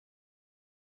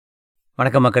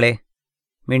வணக்கம் மக்களே,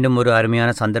 மீண்டும் ஒரு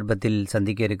அருமையான சந்தர்ப்பத்தில்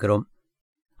சந்திக்க இருக்கிறோம்.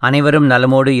 அனைவரும்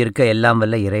நலமோடு இருக்க எல்லாம்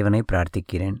வல்ல இறைவனை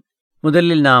பிரார்த்திக்கிறேன்.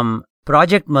 முதலில் நாம்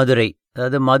ப்ராஜெக்ட் மதுரை,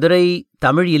 அதாவது மதுரை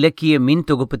தமிழ் இலக்கிய மின்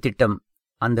தொகுப்பு திட்டம்,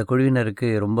 அந்த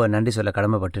குழுவினருக்கு ரொம்ப நன்றி சொல்ல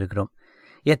கடமைப்பட்டிருக்கிறோம்.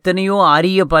 எத்தனையோ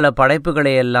அரிய பல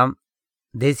படைப்புகளை எல்லாம்,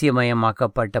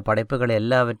 தேசியமயமாக்கப்பட்ட படைப்புகளை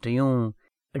எல்லாவற்றையும்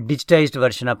டிஜிட்டைஸ்டு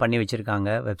வெர்ஷனாக பண்ணி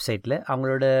வச்சுருக்காங்க வெப்சைட்டில்.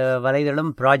 அவங்களோட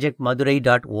வலைதளம்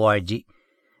projectmadurai.org.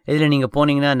 இதில் நீங்கள்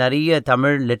போனீங்கன்னா நிறைய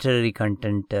தமிழ் லிட்ரரி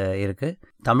கண்டென்ட் இருக்குது.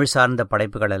 தமிழ் சார்ந்த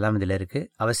படைப்புகள் எல்லாம் இதில் இருக்குது.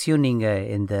 அவசியம் நீங்கள்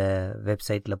இந்த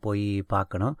வெப்சைட்டில் போய்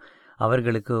பார்க்கணும்.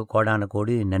 அவர்களுக்கு கோடான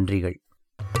கோடி நன்றிகள்.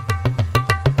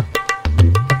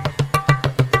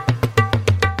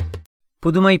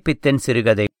 புதுமை பித்தன்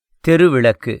சிறுகதை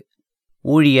தெருவிளக்கு.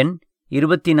 ஊழியன்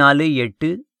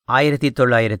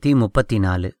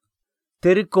 24/8/1934.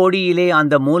 தெருக்கோடியிலே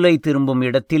அந்த மூலை திரும்பும்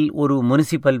இடத்தில் ஒரு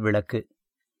முனிசிபல் விளக்கு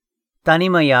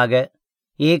தனிமையாக,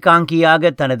 ஏகாங்கியாக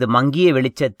தனது மங்கிய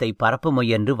வெளிச்சத்தை பரப்ப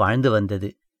முயன்று வாழ்ந்து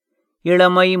வந்தது.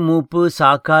 இளமை, மூப்பு,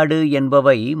 சாக்காடு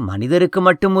என்பவை மனிதருக்கு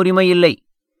மட்டும் உரிமையில்லை.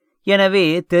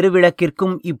 எனவே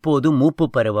தெருவிளக்கிற்கும் இப்போது மூப்பு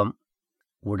பருவம்.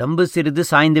 உடம்பு சிறிது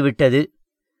சாய்ந்துவிட்டது.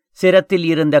 சிரத்தில்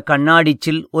இருந்த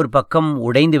கண்ணாடிச்சில் ஒரு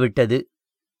பக்கம் உடைந்துவிட்டது.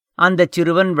 அந்தச்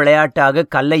சிறுவன் விளையாட்டாக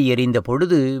கல்லை எறிந்த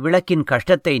பொழுது விளக்கின்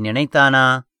கஷ்டத்தை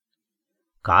நினைத்தானா?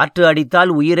 காற்று அடித்தால்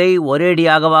உயிரை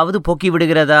ஒரேடியாகவாவது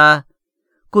போக்கிவிடுகிறதா?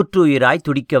 குற்றுயிராய்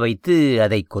துடிக்க வைத்து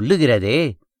அதை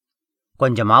கொல்லுகிறதே.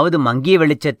 கொஞ்சமாவது மங்கிய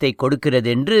வெளிச்சத்தை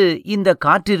கொடுக்கிறதென்று இந்த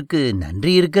காற்றிற்கு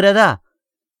நன்றி இருக்கிறதா?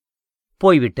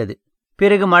 போய்விட்டது.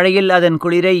 பிறகு மழையில் அதன்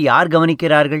குளிரை யார்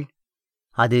கவனிக்கிறார்கள்?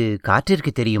 அது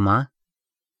காற்றிற்கு தெரியுமா?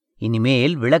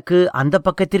 இனிமேல் விளக்கு அந்த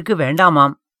பக்கத்திற்கு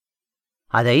வேண்டாமாம்.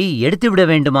 அதை எடுத்துவிட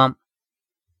வேண்டுமாம்.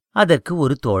 அதற்கு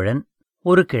ஒரு தோழன்,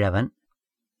 ஒரு கிழவன்.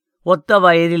 ஒத்த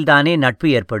வயதில்தானே நட்பு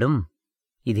ஏற்படும்.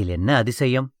 இதில் என்ன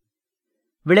அதிசயம்?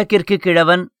 விளக்கிற்கு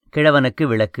கிழவன், கிழவனுக்கு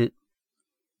விளக்கு.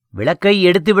 விளக்கை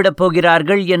எடுத்துவிடப்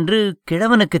போகிறார்கள் என்று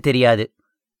கிழவனுக்கு தெரியாது.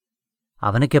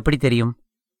 அவனுக்கு எப்படி தெரியும்?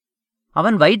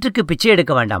 அவன் வயிற்றுக்கு பிச்சை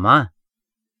எடுக்க வேண்டாமா?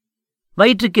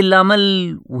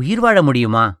 வயிற்றுக்கில்லாமல் உயிர் வாழ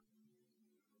முடியுமா?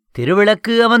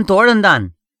 திருவிளக்கு அவன் தோழன்தான்.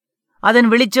 அதன்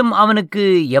வெளிச்சம்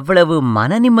அவனுக்கு எவ்வளவு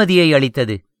மன நிம்மதியை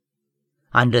அளித்தது.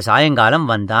 அன்று சாயங்காலம்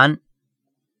வந்தான்.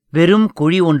 வெறும்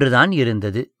குழி ஒன்றுதான்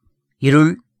இருந்தது.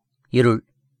 இருள், இருள்.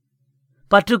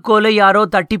 பற்றுக்கோலை யாரோ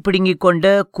தட்டிப் பிடுங்கிக்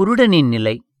கொண்ட குருடனின்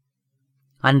நிலை.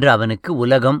 அன்று அவனுக்கு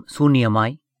உலகம்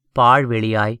சூன்யமாய்,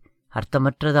 பாழ்வெளியாய்,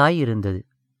 அர்த்தமற்றதாய் இருந்தது.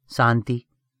 சாந்தி,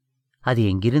 அது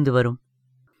எங்கிருந்து வரும்?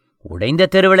 உடைந்த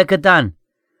தெருவிளக்குத்தான்.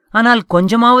 ஆனால்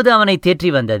கொஞ்சமாவது அவனை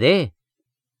தேற்றி வந்ததே.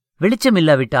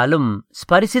 வெளிச்சமில்லாவிட்டாலும்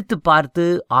ஸ்பரிசித்து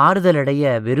பார்த்து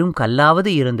ஆறுதலடைய வெறும் கல்லாவது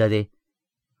இருந்ததே.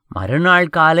 மறுநாள்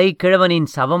காலை கிழவனின்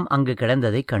சவம் அங்கு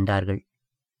கிடந்ததைக் கண்டார்கள்.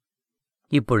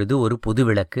 இப்பொழுது ஒரு புது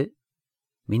விளக்கு,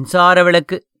 மின்சார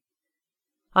விளக்கு.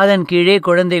 அதன் கீழே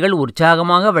குழந்தைகள்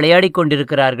உற்சாகமாக விளையாடிக்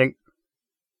கொண்டிருக்கிறார்கள்.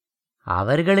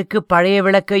 அவர்களுக்கு பழைய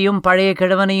விளக்கையும் பழைய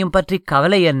கிழவனையும் பற்றி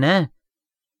கவலை என்ன?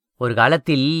 ஒரு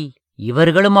காலத்தில்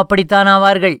இவர்களும் அப்படித்தான்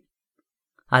ஆவார்கள்.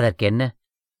 அதற்கென்ன?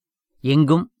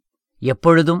 எங்கும்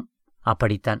எப்பொழுதும்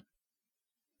அப்படித்தான்.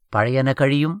 பழையன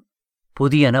கழியும்,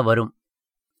 புதியன வரும்.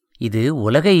 இது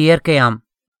உலக இயற்கையாம்.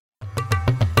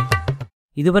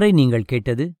 இதுவரை நீங்கள்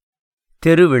கேட்டது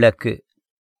தெருவிளக்கு.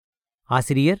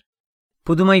 ஆசிரியர்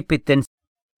புதுமை பித்தன்.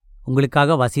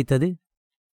 உங்களுக்காக வாசித்தது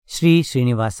ஸ்ரீ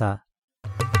ஸ்ரீனிவாசா.